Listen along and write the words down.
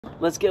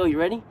Let's go, you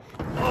ready?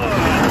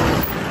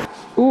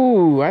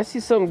 Ooh, I see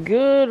something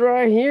good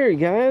right here,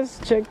 guys.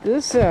 Check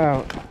this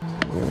out.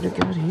 What do we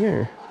got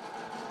here?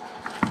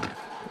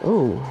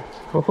 Oh,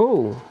 ho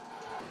ho.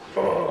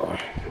 Oh,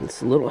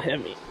 it's a little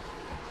heavy.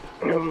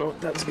 I don't know if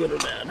that's good or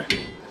bad.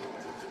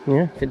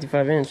 Yeah,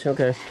 55-inch,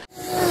 okay.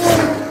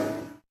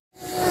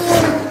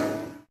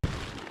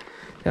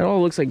 That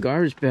all looks like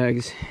garbage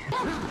bags.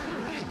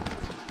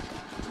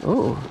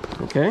 Oh,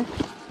 okay.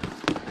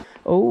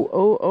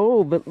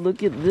 Oh, but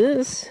look at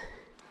this.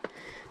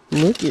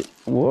 Look at,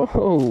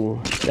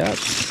 whoa,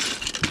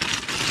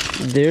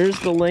 there's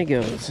the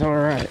Legos. All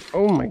right.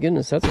 Oh my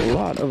goodness, that's a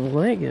lot of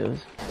Legos.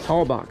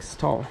 Tall box,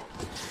 tall.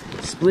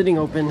 Splitting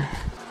open.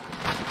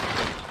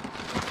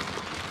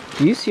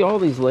 Do you see all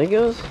these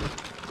Legos?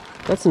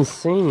 That's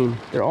insane.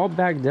 They're all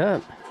bagged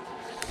up.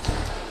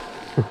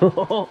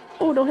 Oh,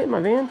 don't hit my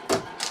van.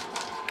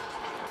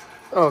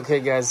 Okay,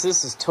 guys,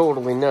 this is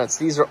totally nuts.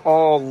 These are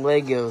all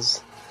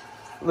Legos.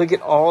 Look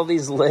at all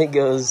these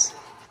Legos.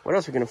 What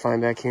else are we gonna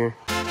find back here?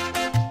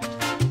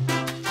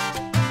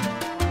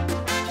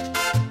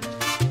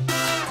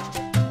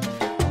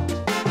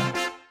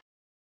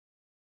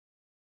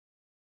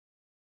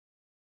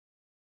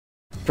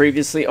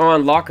 Previously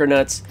on Locker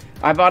Nuts,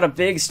 I bought a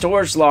big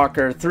storage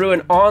locker through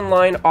an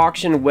online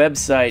auction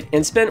website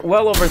and spent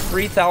well over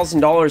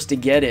 $3,000 to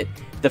get it.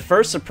 The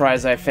first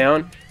surprise I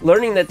found,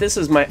 learning that this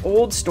is my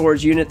old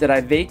storage unit that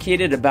I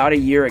vacated about a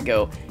year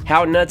ago.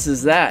 How nuts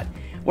is that?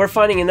 We're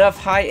finding enough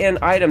high-end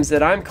items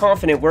that I'm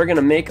confident we're going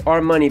to make our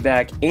money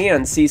back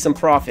and see some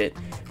profit.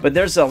 But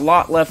there's a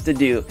lot left to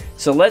do,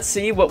 so let's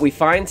see what we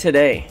find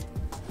today.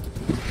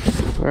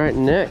 Alright,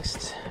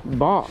 next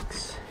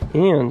box.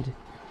 And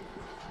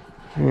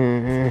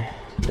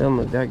doesn't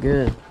look that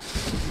good.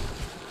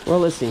 Well,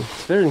 let's see.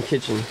 It's better than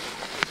kitchen.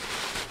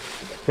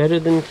 Better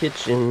than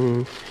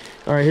kitchen.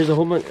 Alright, here's a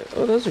whole bunch.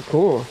 Oh, those are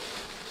cool.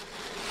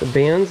 The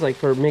bands, like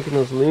for making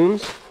those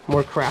looms.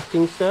 More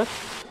crafting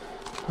stuff.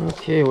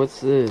 Okay,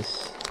 what's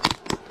this?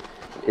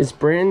 It's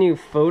brand new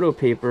photo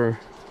paper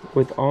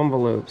with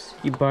envelopes.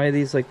 You buy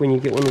these like when you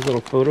get one of those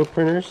little photo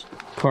printers.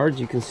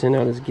 Cards you can send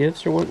out as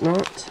gifts or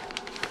whatnot.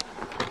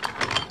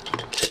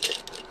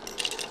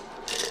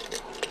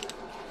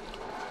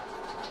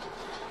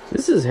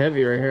 This is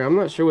heavy right here. I'm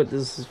not sure what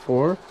this is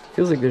for.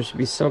 Feels like there should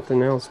be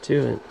something else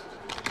to it.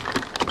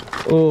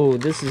 Oh,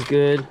 this is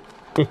good.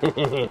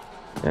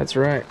 That's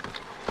right.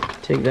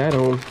 Take that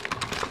home.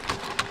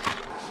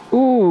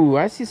 Ooh,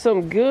 I see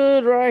something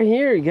good right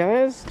here,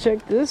 guys.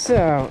 Check this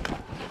out.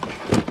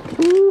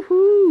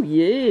 Woohoo,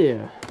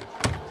 yeah.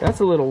 That's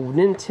a little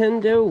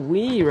Nintendo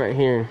Wii right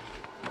here.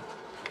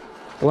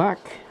 Black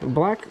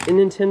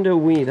Nintendo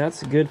Wii.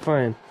 That's a good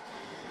find.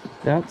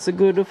 That's a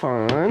good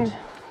find.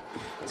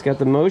 It's got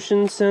the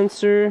motion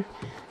sensor,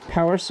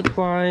 power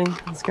supply.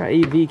 It's got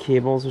AV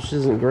cables, which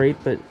isn't great,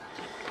 but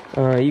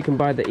you can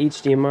buy the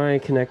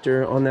HDMI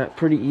connector on that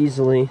pretty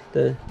easily.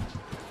 The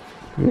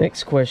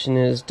next question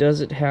is,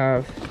 does it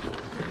have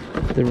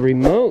the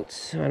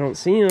remotes? I don't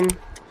see them.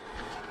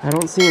 We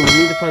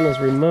need to find those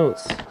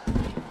remotes.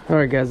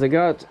 Alright guys, I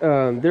got,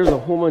 there's a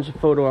whole bunch of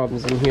photo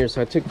albums in here,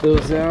 so I took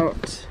those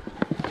out.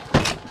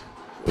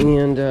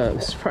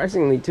 And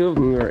surprisingly, 2 of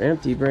them are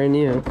empty, brand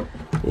new.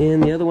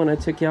 And the other one I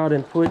took out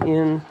and put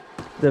in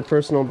the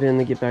personal bin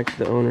to get back to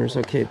the owners.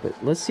 Okay, but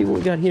let's see what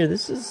we got here.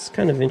 This is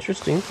kind of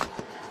interesting.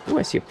 Oh,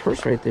 I see a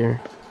purse right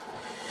there.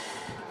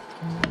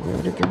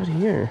 What do we got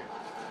here?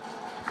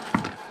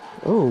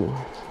 Oh,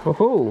 ho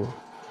ho.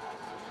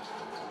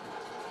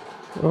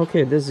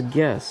 Okay, this is a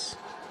Guess.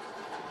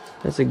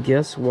 That's a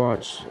Guess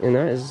watch, and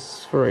that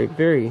is for a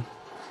very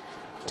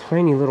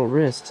tiny little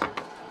wrist.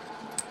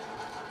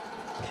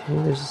 Okay,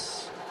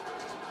 there's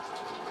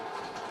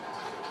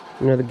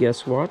another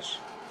Guess watch.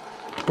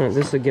 Alright,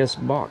 this is a Guess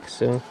box,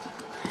 so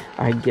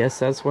I guess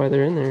that's why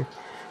they're in there.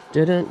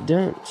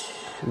 Dun-dun-dun.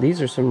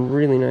 These are some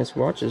really nice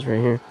watches right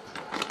here.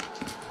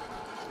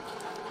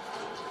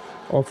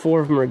 All 4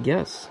 of them are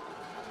Guess.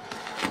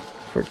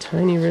 For a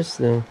tiny wrist,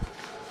 though.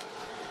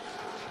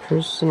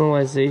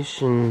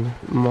 Personalization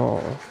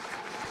mall.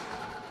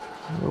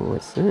 Oh,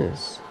 what's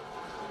this?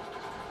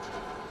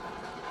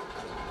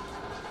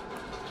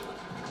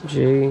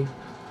 JD,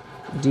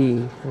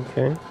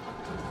 okay.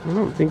 I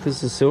don't think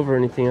this is silver or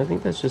anything. I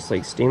think that's just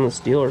like stainless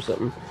steel or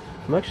something.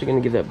 I'm actually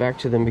going to give that back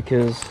to them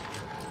because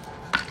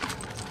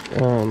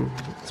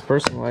it's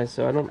personalized,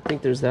 so I don't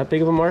think there's that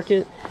big of a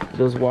market.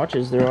 Those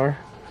watches there are.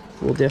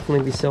 We'll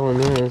definitely be selling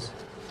those.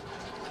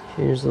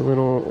 Here's a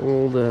little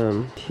old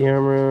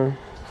camera,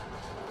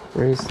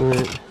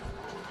 bracelet,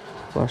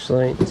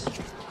 flashlight, this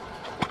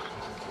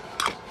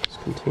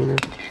container.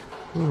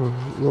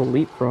 Oh, little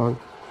leapfrog.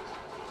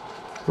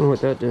 I don't know what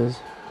that does.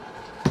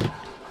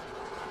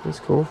 That's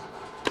cool.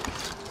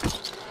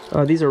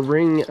 These are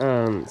ring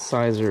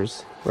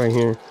sizers right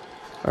here.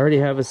 I already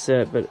have a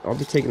set, but I'll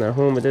be taking that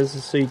home. But this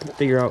is so you can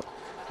figure out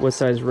what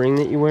size ring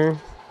that you wear.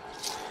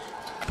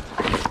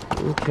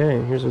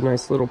 Okay, here's a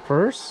nice little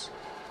purse.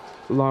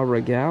 La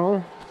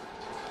Regale.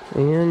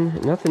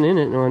 And nothing in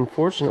it, no,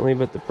 unfortunately,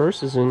 but the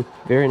purse is in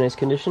very nice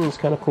condition. It's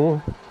kind of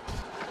cool.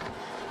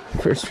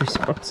 First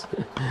response.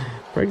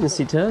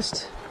 Pregnancy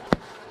test.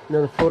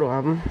 Another photo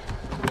album.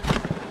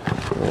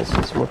 I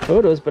see some more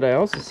photos, but I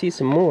also see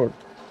some more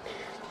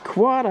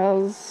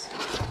quarters.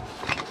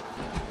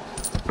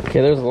 Okay,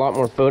 there's a lot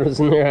more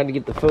photos in there. I had to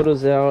get the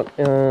photos out,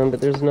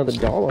 but there's another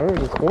dollar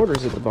and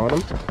quarters at the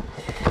bottom.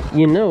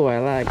 You know I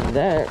like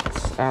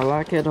that. I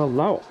like it a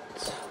lot.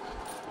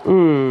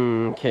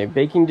 Okay,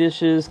 baking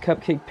dishes,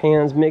 cupcake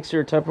pans,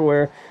 mixer,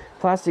 Tupperware,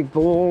 plastic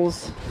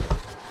bowls.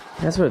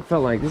 That's what it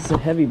felt like. This is a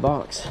heavy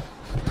box.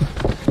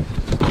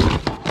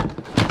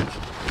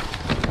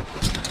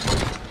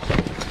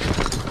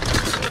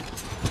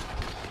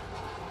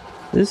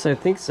 This, I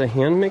think, is a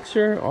hand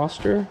mixer,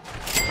 Oster.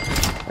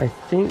 I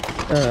think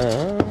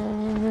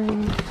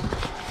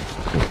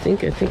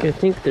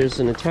there's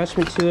an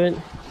attachment to it.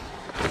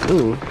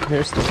 Ooh,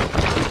 there's the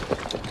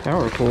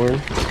power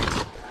cord.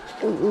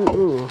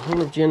 Ooh. I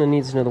wonder if Jenna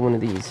needs another one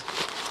of these.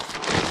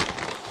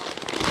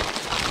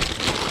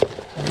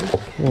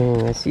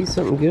 Okay, I see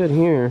something good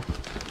here.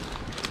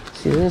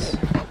 See this?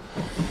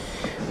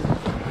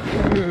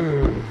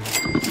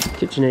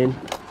 KitchenAid.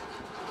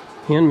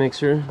 Hand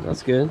mixer,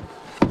 that's good.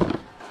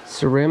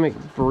 Ceramic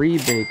brie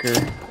baker.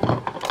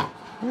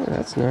 Oh,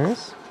 that's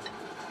nice.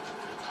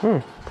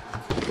 Huh.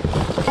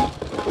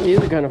 These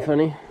are kind of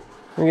funny.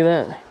 Look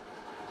at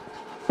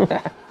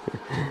that.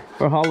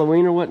 For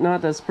Halloween or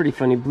whatnot, that's pretty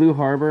funny. Blue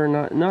Harbor,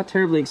 not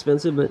terribly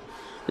expensive, but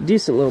a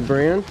decent little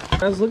brand.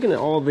 I was looking at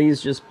all of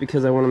these just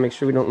because I want to make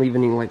sure we don't leave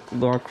any like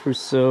La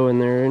Crusoe in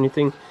there or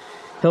anything.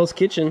 Hell's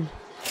Kitchen.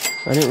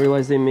 I didn't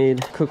realize they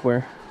made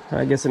cookware.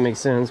 I guess it makes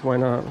sense. Why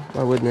not?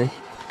 Why wouldn't they?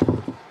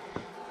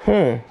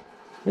 Huh.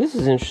 This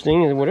is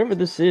interesting. Whatever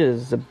this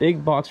is a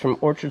big box from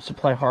Orchard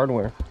Supply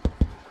Hardware.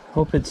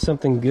 Hope it's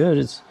something good.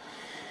 It's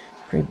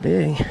pretty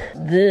big.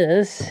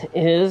 This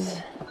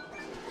is...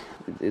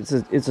 It's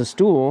a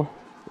stool,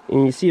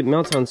 and you see it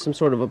mounts on some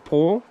sort of a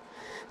pole.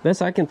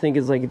 Best I can think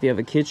is like if you have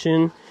a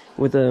kitchen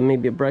with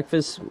maybe a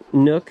breakfast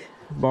nook,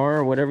 bar,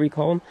 or whatever you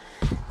call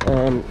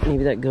them.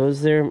 Maybe that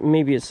goes there.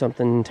 Maybe it's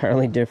something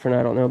entirely different.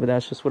 I don't know, but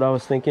that's just what I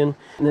was thinking.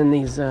 And then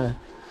these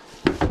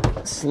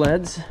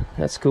sleds.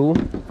 That's cool.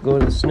 Go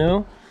to the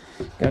snow.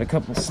 Got a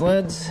couple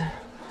sleds,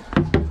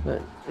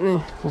 but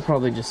we'll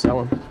probably just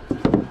sell them.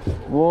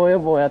 Boy, oh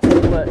boy, I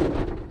tell you what,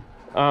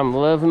 I'm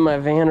loving my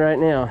van right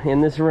now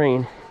in this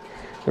rain.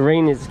 The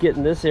rain is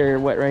getting this area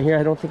wet right here.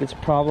 I don't think it's a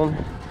problem.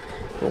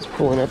 It's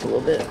pulling up a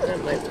little bit.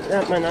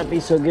 That might not be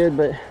so good,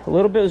 but a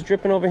little bit was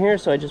dripping over here,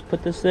 so I just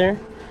put this there.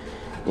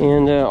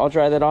 And I'll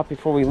dry that off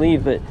before we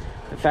leave. But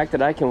the fact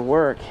that I can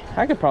work,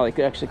 I could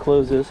probably actually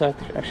close this.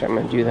 Actually, I'm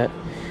going to do that.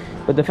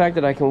 But the fact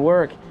that I can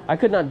work, I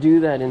could not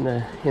do that in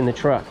the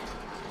truck.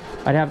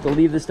 I'd have to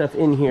leave this stuff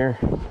in here.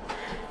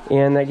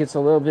 And that gets a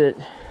little bit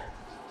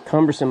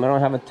cumbersome. I don't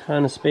have a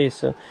ton of space,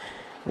 so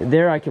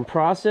there I can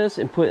process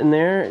and put in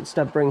there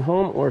stuff bring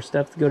home or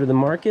stuff to go to the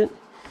market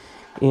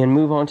and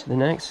move on to the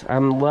next.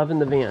 I'm loving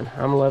the van.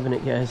 I'm loving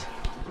it, guys.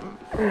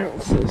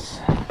 What's this?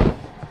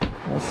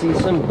 I see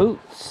some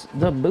boots.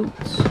 The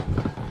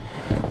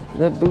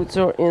boots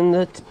are in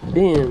the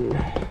bin.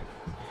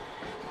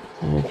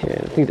 Okay,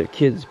 I think they're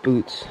kids'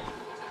 boots.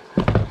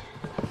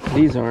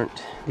 These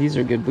aren't. These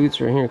are good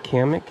boots right here.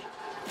 Kamek.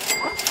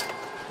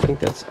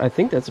 I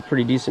think that's a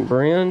pretty decent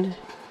brand.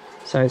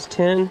 Size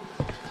 10.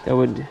 That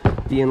would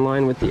be in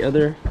line with the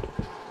other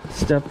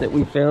stuff that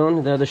we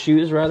found. The other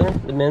shoes, rather.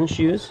 The men's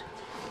shoes.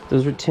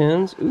 Those are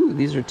 10s. Ooh,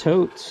 these are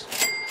totes.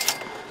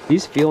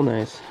 These feel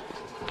nice.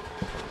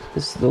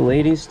 This is the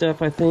ladies'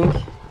 stuff, I think.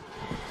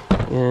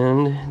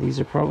 And these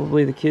are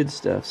probably the kids'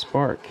 stuff.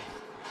 Spark.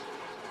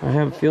 I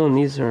have a feeling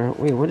these are...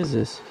 Wait, what is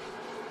this?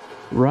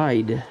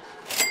 Ride. It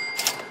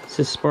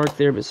says Spark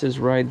there, but it says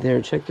Ride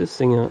there. Check this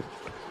thing out.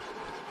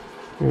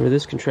 Whatever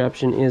this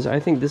contraption is. I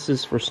think this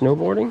is for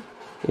snowboarding.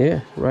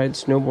 Yeah, Ride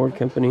Snowboard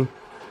Company.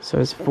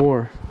 Size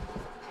 4.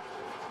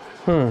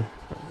 Huh.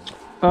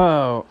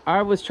 Oh,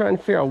 I was trying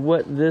to figure out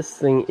what this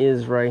thing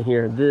is right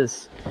here.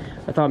 This.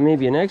 I thought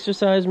maybe an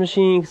exercise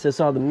machine because I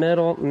saw the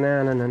metal.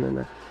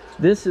 No.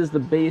 This is the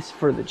base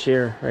for the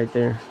chair right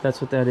there.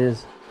 That's what that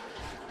is.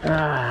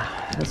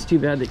 Ah, that's too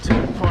bad they took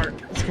it apart.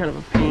 It's kind of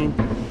a pain.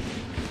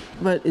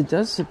 But it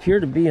does appear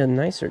to be a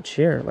nicer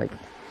chair. Like,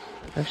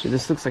 actually,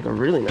 this looks like a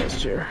really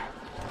nice chair.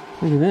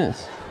 Look at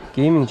this.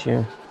 Gaming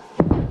chair.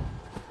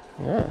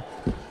 Yeah.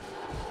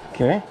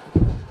 Okay.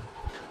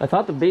 I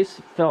thought the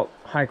base felt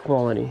high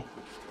quality.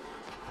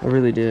 I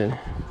really did.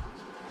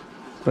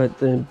 But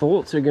the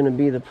bolts are going to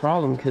be the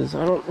problem because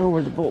I don't know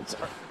where the bolts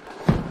are.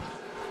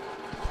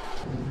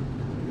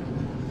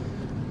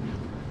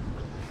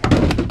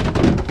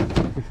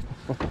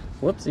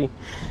 Whoopsie.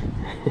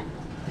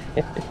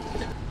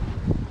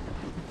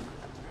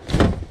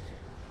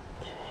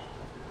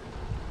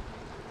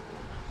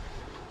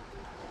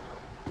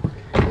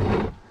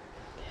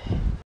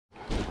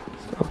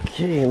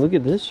 Okay, look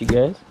at this, you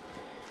guys.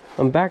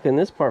 I'm back in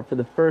this part for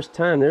the first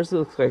time. This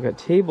looks like a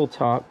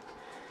tabletop.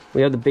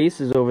 We have the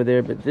bases over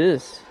there, but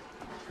this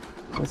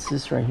What's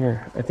this right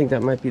here? I think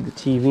that might be the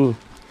TV.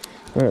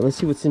 All right, let's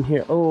see what's in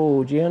here.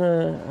 Oh,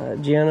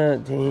 Gianna,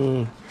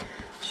 dang.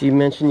 She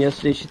mentioned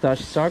yesterday she thought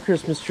she saw a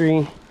Christmas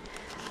tree.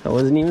 I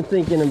wasn't even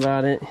thinking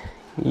about it.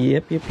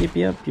 Yep.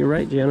 You're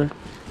right, Gianna.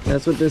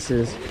 That's what this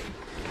is.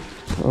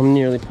 I'm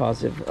nearly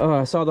positive. Oh,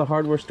 I saw the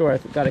hardware store. I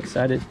got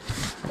excited.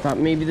 I thought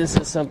maybe this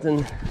is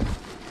something,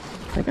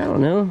 like, I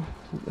don't know.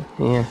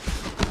 Yeah.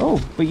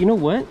 Oh, but you know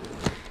what?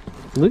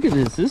 Look at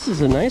this. This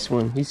is a nice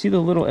one. You see the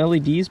little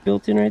LEDs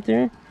built in right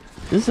there?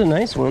 This is a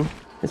nice one.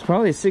 It's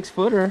probably a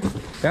 6-footer.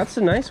 That's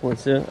a nice one.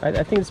 So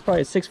I think it's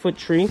probably a 6-foot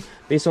tree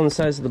based on the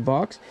size of the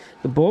box.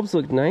 The bulbs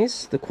look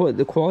nice. The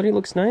quality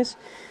looks nice.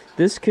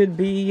 This could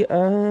be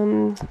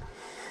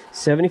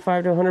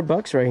 75 to 100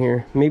 bucks right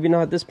here. Maybe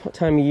not this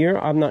time of year.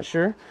 I'm not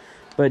sure.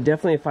 But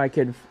definitely if I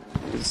could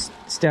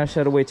stash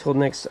that away till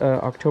next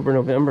October,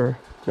 November,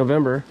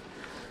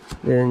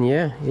 then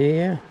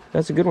yeah.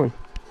 That's a good one.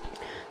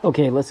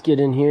 Okay, let's get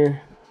in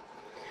here.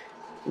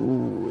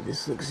 Ooh,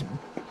 this looks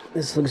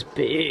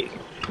big.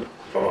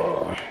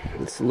 Oh,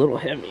 it's a little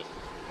heavy.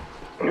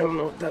 I don't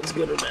know if that's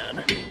good or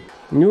bad.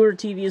 Newer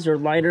TVs are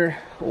lighter,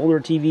 older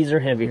TVs are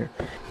heavier.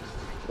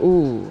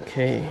 Ooh,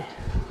 okay.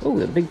 Oh,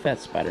 the big fat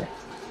spider.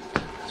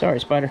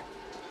 Sorry, spider.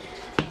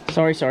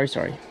 Sorry.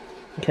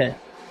 Okay.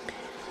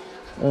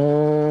 A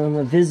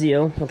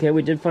Vizio. Okay,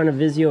 we did find a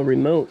Vizio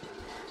remote.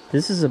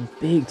 This is a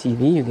big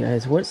TV, you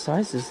guys. What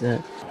size is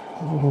that?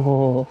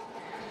 Oh,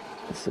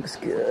 this looks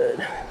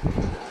good.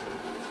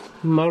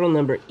 Model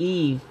number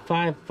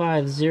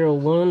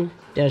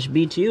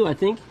E5501-B2, I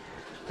think.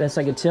 Best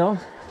I could tell.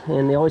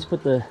 And they always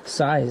put the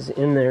size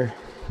in there.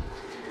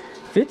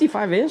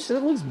 55 inch?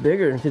 That looks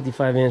bigger than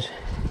 55 inch.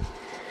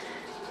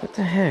 What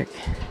the heck?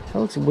 That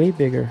looks way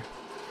bigger.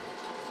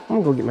 I'm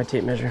gonna go get my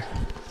tape measure.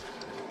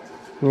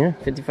 Yeah,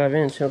 55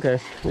 inch.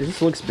 Okay. It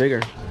just looks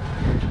bigger.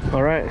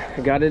 Alright,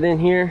 I got it in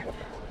here.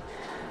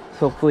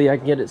 Hopefully I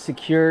can get it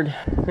secured.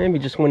 Maybe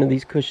just one of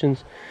these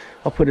cushions.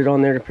 I'll put it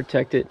on there to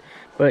protect it.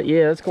 But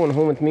yeah, that's going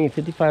home with me.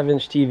 55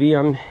 inch TV.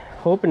 I'm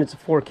hoping it's a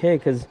 4K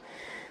because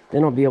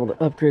then I'll be able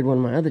to upgrade one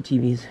of my other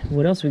TVs.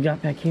 What else we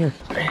got back here?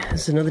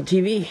 This is another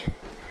TV.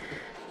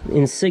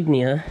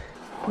 Insignia.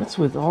 What's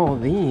with all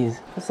of these?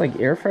 That's like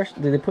air fresh.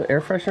 Did they put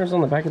air fresheners on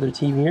the back of their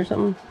TV or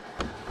something?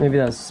 Maybe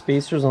that's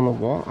spacers on the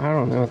wall. I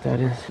don't know what that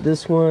is.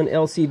 This one,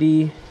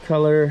 LCD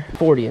color,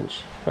 40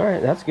 inch. All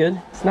right, that's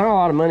good. It's not a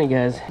lot of money,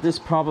 guys. This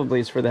probably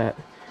is for that.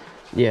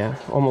 Yeah,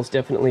 almost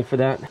definitely for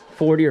that.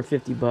 40 or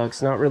 50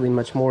 bucks, not really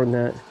much more than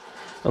that.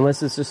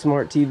 Unless it's a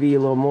smart TV, a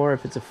little more.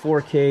 If it's a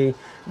 4K,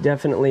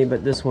 definitely,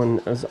 but this one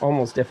is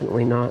almost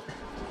definitely not.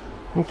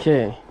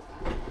 Okay,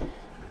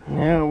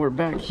 now we're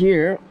back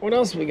here. What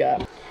else we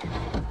got?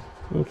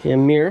 Okay, a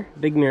mirror,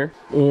 big mirror.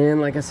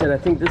 And like I said, I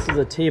think this is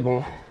a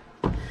table.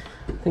 I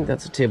think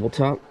that's a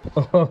tabletop.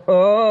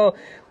 Oh,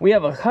 we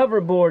have a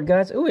hoverboard,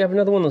 guys. Oh, we have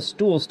another one of those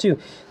stools too.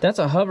 That's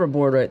a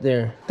hoverboard right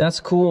there. That's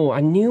cool.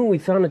 I knew we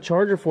found a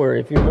charger for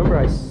it. If you remember,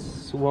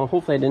 well,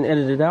 hopefully I didn't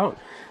edit it out.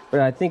 But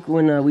I think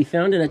when we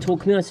found it, I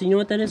told Camille, I said, you know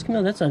what that is,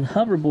 Camille? That's a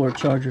hoverboard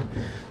charger.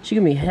 She's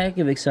gonna be heck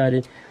of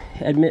excited.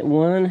 Admit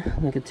one,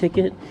 like a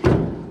ticket.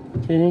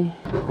 Okay.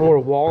 More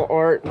wall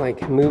art,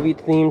 like movie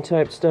theme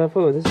type stuff.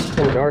 Oh, this is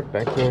kind of dark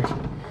back here.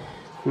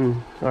 All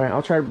right,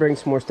 I'll try to bring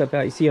some more stuff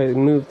out. You see, I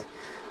moved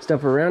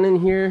stuff around in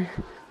here.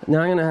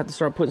 Now I'm gonna have to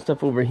start putting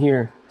stuff over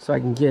here so I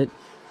can get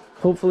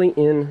hopefully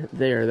in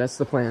there. That's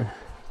the plan.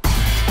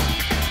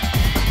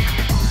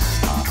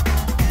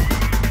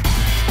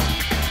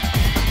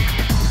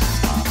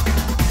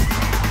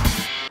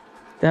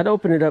 That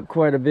opened it up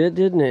quite a bit,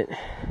 didn't it?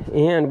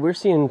 And we're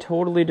seeing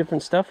totally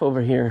different stuff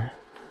over here.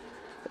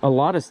 A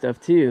lot of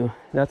stuff too.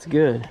 That's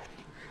good.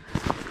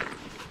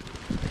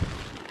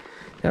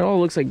 That all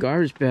looks like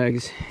garbage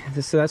bags.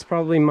 So that's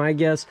probably my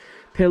guess.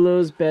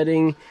 Pillows,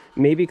 bedding,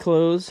 maybe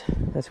clothes.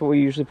 That's what we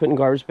usually put in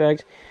garbage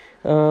bags.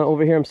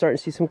 Over here I'm starting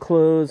to see some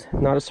clothes.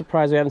 Not a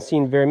surprise, we haven't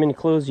seen very many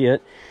clothes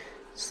yet.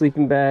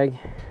 Sleeping bag.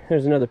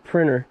 There's another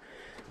printer.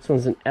 This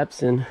one's an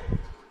Epson.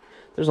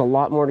 There's a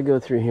lot more to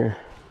go through here.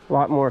 A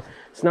lot more.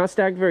 It's not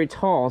stacked very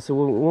tall, so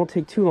it won't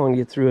take too long to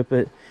get through it,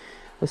 but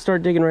let's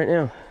start digging right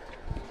now.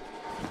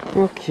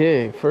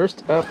 Okay,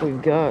 first up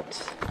we've got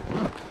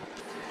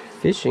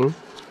fishing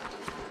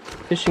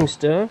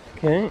stuff.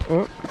 Okay,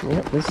 oh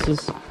yeah, this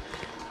is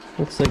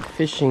looks like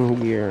fishing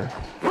gear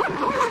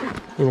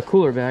in a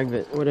cooler bag,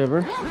 but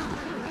whatever.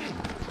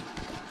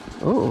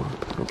 Oh,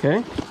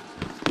 okay.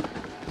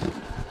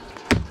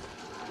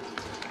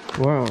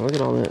 Wow, look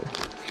at all that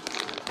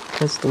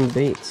custom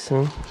baits,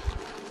 huh?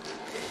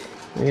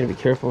 I gotta be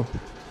careful.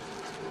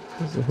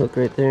 There's a hook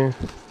right there.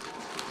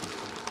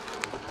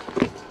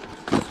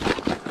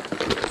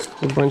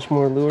 A bunch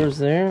more lures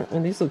there.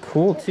 And these look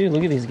cool too.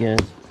 Look at these guys.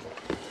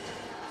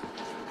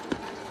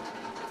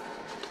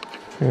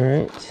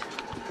 Alright.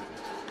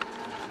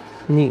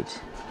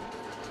 Neat.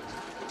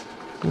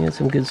 You got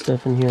some good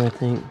stuff in here, I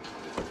think.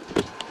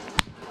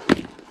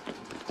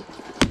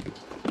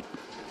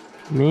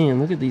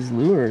 Man, look at these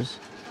lures.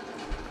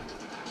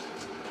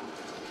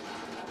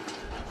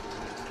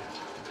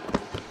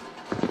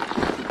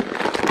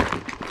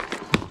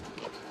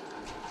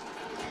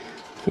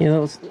 Yeah, that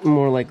was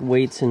more like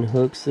weights and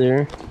hooks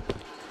there.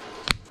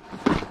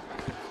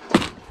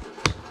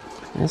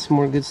 That's some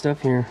more good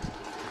stuff here.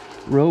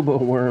 Robo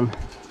worm.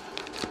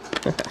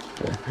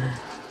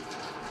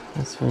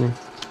 That's funny.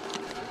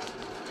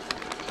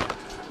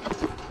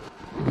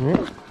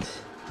 Alright.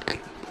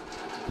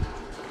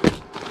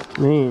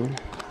 Man.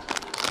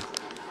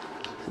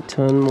 A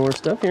ton more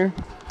stuff here.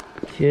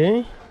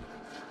 Okay.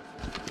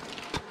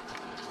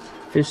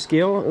 Fish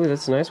scale. Oh,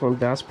 that's a nice one.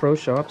 Bass Pro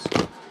Shops.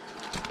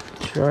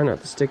 Try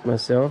not to stick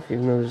myself,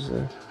 even though there's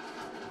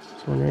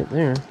one right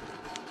there.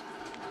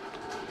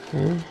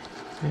 Okay.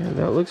 Yeah,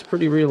 that looks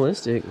pretty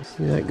realistic.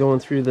 See that going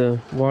through the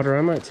water?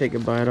 I might take a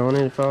bite on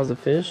it if I was a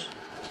fish.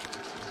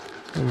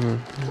 I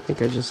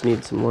think I just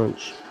need some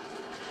lunch.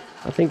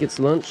 I think it's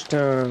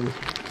lunchtime.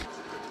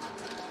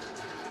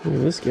 Look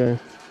at this guy.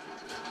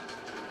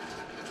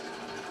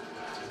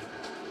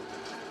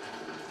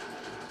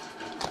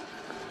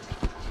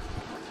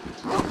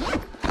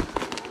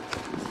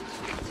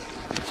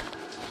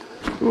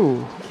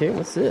 Ooh, okay,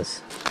 what's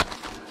this?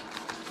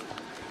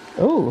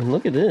 Oh, and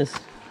look at this.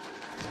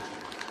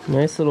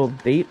 Nice little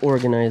bait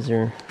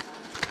organizer.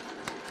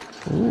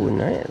 Ooh,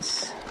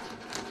 nice.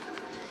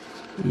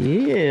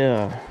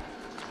 Yeah.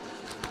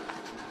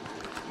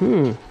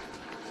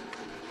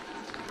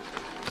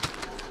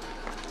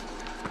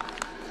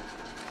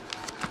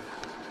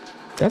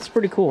 That's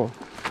pretty cool.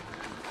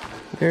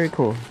 Very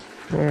cool.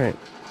 Alright.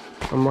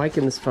 I'm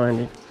liking this find.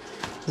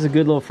 This is a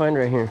good little find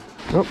right here.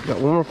 Oh,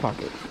 got one more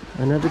pocket.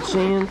 Another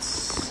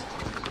chance.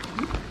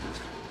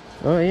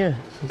 Oh yeah,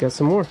 we got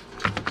some more.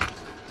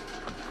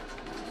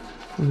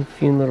 A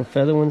few little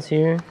feather ones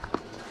here.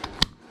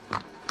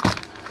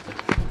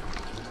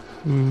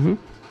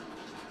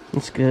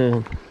 That's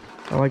good.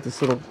 I like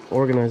this little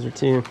organizer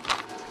too.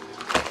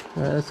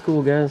 Alright, that's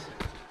cool, guys.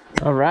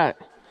 Alright.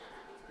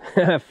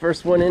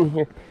 First one in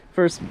here.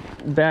 First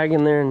bag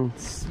in there, and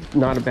it's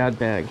not a bad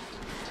bag.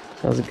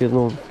 That was a good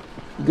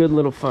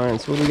little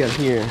find. So what do we got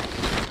here?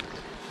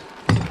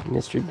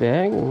 Mystery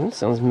bag. Ooh,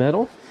 sounds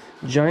metal.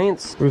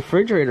 Giant's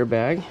refrigerator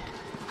bag.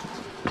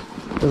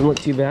 Doesn't look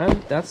too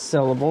bad. That's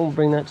sellable. We'll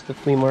bring that to the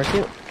flea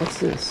market. What's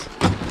this?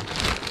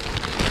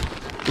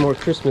 More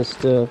Christmas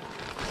stuff.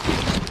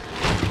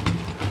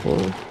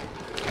 Okay.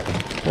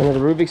 Another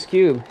Rubik's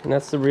Cube. And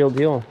that's the real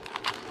deal.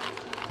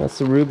 That's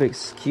the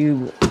Rubik's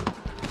Cube.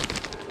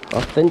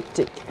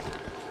 Authentic.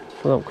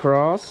 A little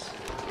cross.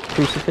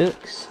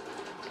 Crucifix.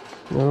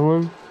 Another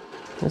one.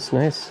 That's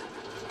nice.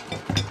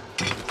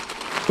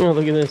 Oh,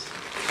 look at this.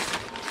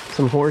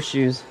 Some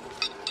horseshoes.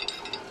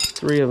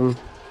 3 of them.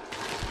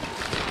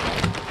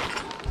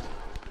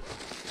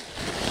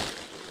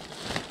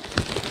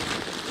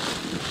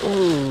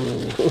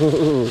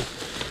 Oh,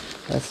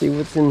 I see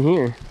what's in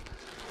here.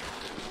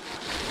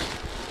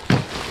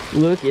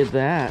 Look at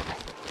that.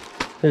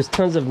 There's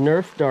tons of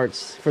Nerf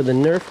darts for the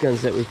Nerf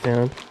guns that we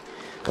found.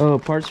 Oh,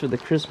 parts for the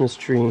Christmas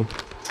tree.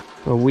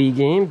 A Wii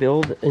game,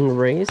 build and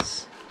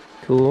race.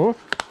 Cool.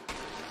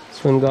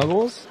 Swim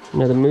goggles.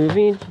 Another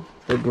movie,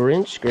 The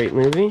Grinch, great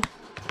movie.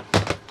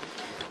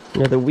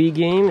 Another Wii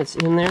game, it's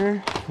in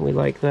there. We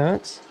like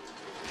that.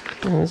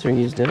 Oh, that's where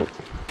we used it.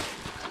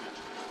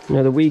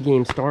 Another Wii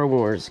game, Star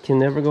Wars. Can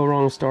never go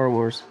wrong with Star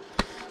Wars.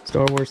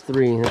 Star Wars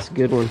 3, that's a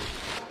good one.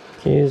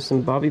 Okay, there's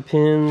some bobby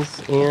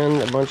pins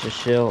and a bunch of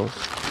shells.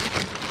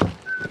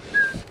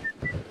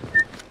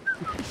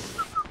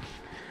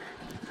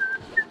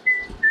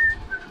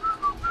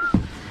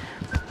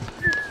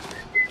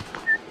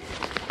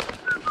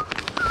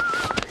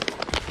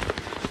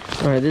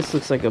 Alright, this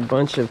looks like a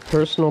bunch of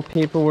personal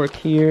paperwork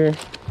here.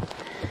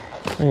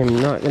 I am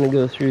not going to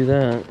go through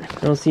that. I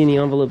don't see any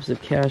envelopes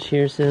of cash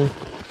here, so...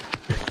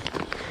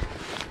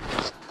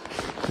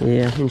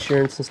 yeah,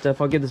 insurance and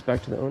stuff. I'll give this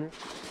back to the owner.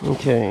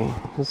 Okay,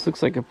 this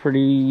looks like a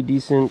pretty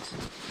decent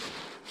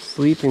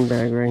sleeping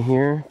bag right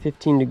here.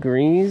 15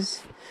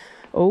 degrees.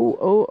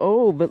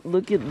 Oh, but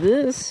look at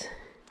this.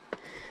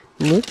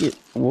 Look at...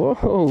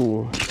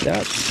 whoa,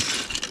 that's...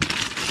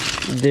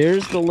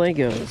 there's the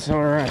Legos.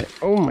 Alright.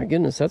 Oh my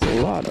goodness, that's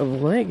a lot of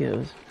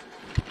Legos.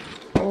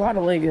 A lot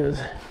of Legos.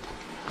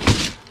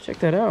 Check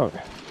that out.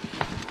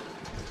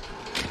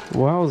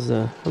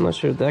 Wowza. I'm not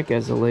sure if that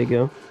guy's a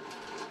Lego.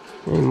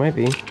 Yeah, he might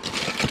be.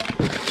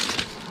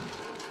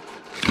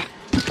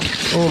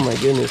 Oh my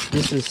goodness,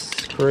 this is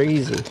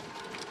crazy.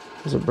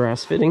 There's a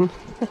brass fitting.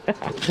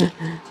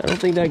 I don't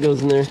think that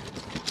goes in there.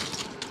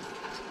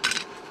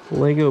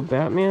 Lego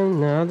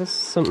Batman? Nah, that's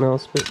something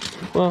else. But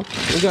well,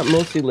 we got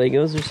mostly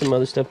Legos. There's some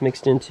other stuff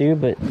mixed in too.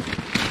 But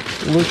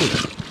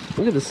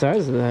look at the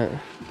size of that.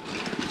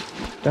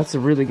 That's a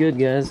really good,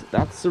 guys.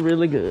 That's a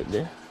really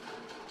good.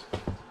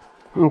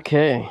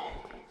 Okay.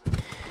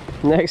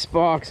 Next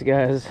box,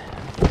 guys.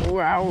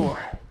 Wow.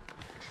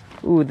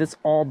 Ooh, that's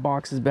all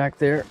boxes back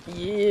there.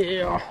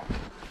 Yeah.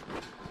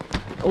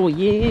 Oh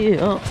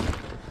yeah.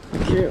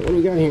 Okay, what do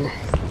we got here?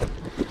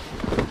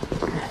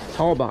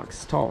 Tall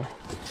box, tall.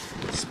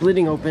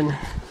 Splitting open.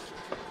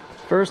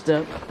 First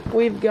up,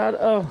 we've got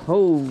a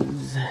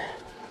hose.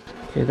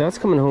 Okay, that's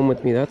coming home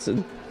with me. That's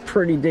a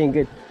pretty dang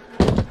good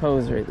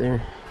hose right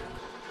there.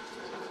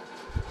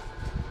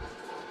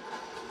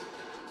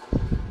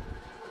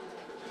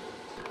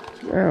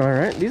 Oh,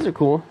 alright, these are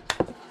cool.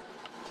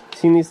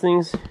 Seen these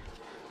things?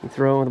 You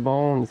throw the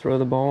ball, and you throw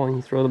the ball, and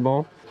you throw the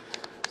ball.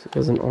 So it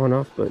does an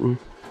on-off button.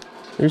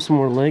 There's some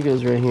more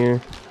Legos right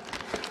here.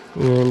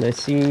 And I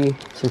see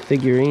some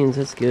figurines,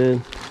 that's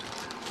good.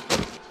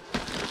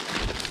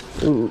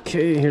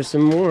 Okay, here's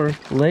some more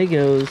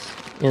Legos.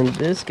 And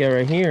this guy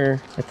right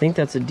here, I think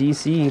that's a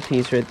DC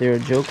piece right there,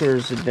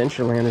 Joker's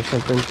Adventureland or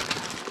something.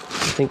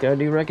 I think I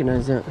do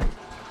recognize that.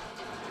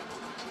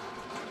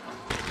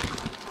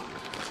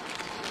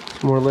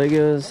 Some more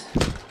Legos.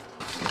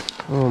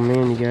 Oh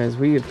man, you guys,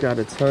 we have got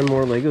a ton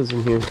more Legos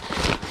in here.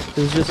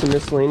 There's just some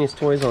miscellaneous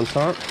toys on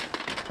top.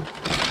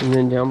 And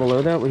then down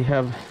below that, we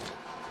have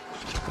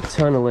a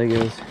ton of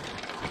Legos.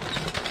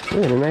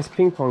 Look at a nice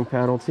ping pong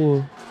paddle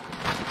too.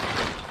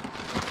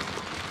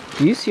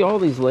 Do you see all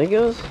these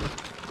Legos?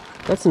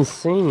 That's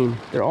insane.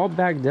 They're all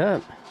bagged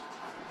up.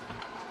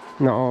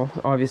 No,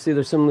 obviously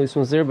there's some loose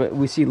ones there, but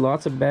we see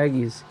lots of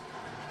baggies.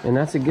 And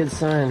that's a good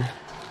sign.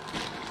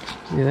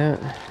 Look at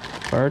that.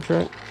 Fire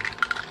truck.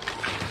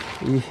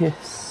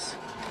 Yes.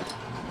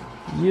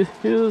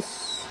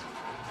 Yes.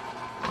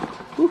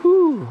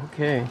 Woohoo.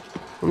 Okay.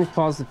 Let me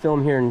pause the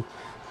film here and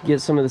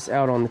get some of this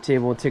out on the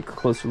table and take a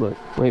closer look.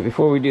 Wait,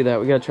 before we do that,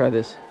 we gotta try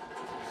this.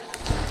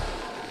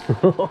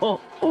 Oh,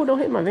 don't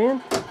hit my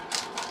van.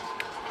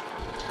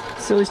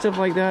 Silly stuff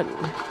like that.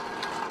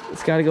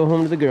 It's gotta go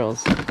home to the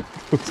girls.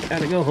 It's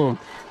gotta go home.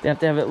 They have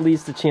to have at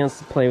least a chance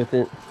to play with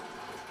it.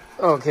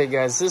 Okay,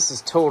 guys, this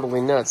is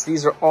totally nuts.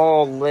 These are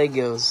all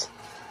Legos.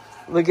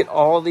 Look at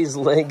all these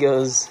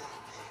Legos.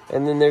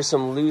 And then there's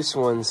some loose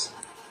ones.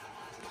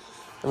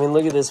 I mean,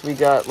 look at this. We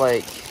got,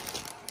 like...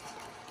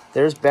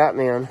 There's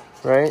Batman,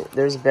 right?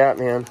 There's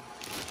Batman.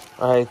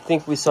 I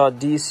think we saw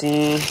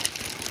DC.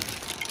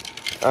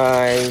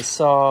 I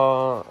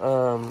saw...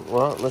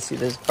 well, let's see.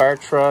 There's fire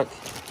truck.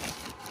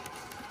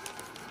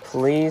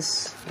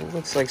 Police. It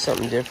looks like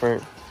something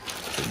different.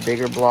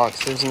 Bigger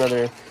blocks. There's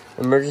another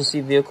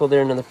emergency vehicle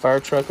there, another fire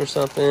truck or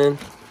something.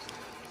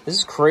 This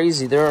is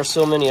crazy. There are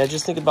so many. I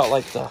just think about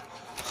like the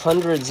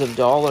hundreds of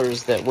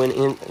dollars that went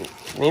in,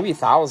 maybe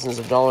thousands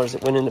of dollars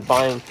that went into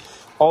buying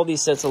all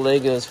these sets of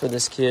Legos for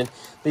this kid.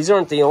 These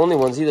aren't the only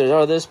ones either.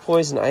 Oh, there's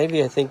Poison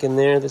Ivy, I think, in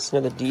there. There's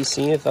another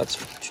DC, if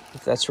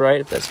that's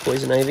right, if that's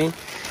Poison Ivy.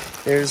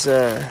 There's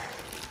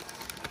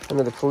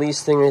another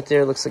police thing right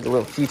there. Looks like a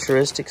little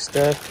futuristic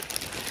stuff.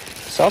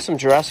 Saw some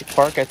Jurassic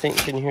Park, I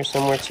think, in here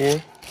somewhere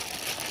too.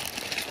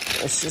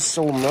 It's just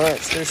so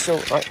much.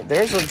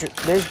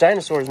 There's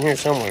dinosaurs in here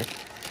somewhere.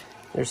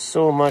 There's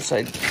so much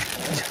I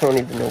don't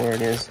even know where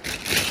it is.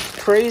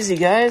 Crazy,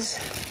 guys.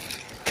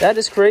 That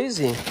is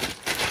crazy.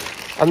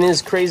 I mean,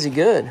 it's crazy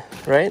good,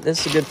 right?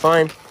 This is a good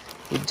find.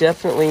 We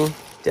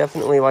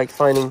definitely like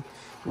finding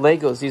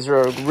Legos. These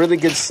are a really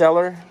good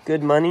seller,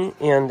 good money,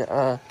 and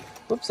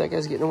whoops, that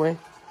guy's getting away.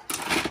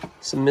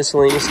 Some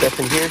miscellaneous stuff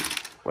in here.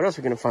 What else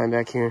are we gonna find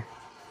back here?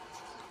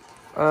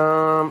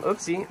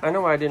 Oopsie, I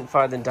know why I didn't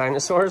find the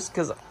dinosaurs,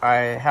 because I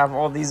have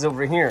all these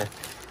over here.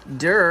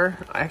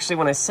 Actually,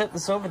 when I set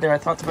this over there, I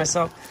thought to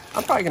myself,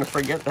 I'm probably going to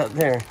forget that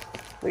there.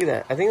 Look at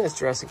that. I think that's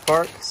Jurassic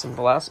Park. Some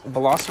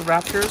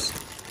velociraptors.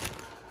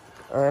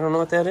 I don't know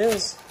what that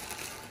is.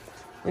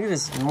 Look at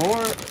this.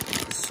 More.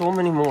 So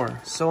many more.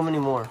 So many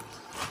more.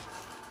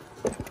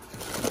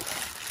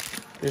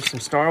 There's some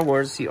Star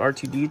Wars. See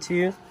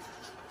R2-D2.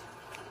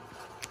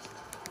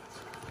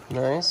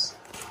 Nice.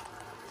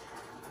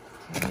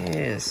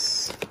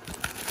 Yes.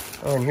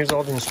 Oh, and here's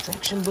all the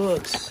instruction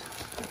books.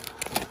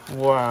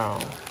 Wow.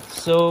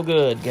 So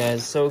good,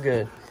 guys. So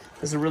good.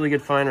 This is a really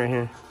good find right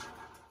here.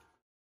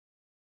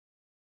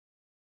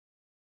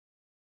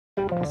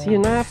 I see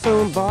an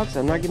iPhone box.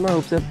 I'm not getting my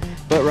hopes up.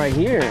 But right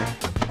here,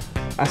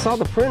 I saw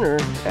the printer,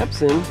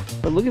 Epson.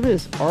 But look at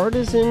this.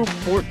 Artisan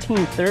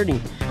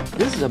 1430.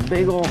 This is a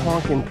big old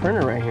honking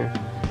printer right here.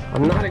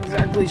 I'm not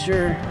exactly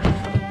sure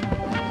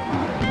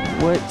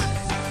what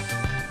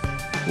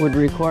would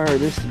require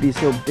this to be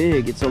so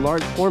big. It's a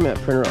large format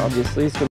printer, obviously. So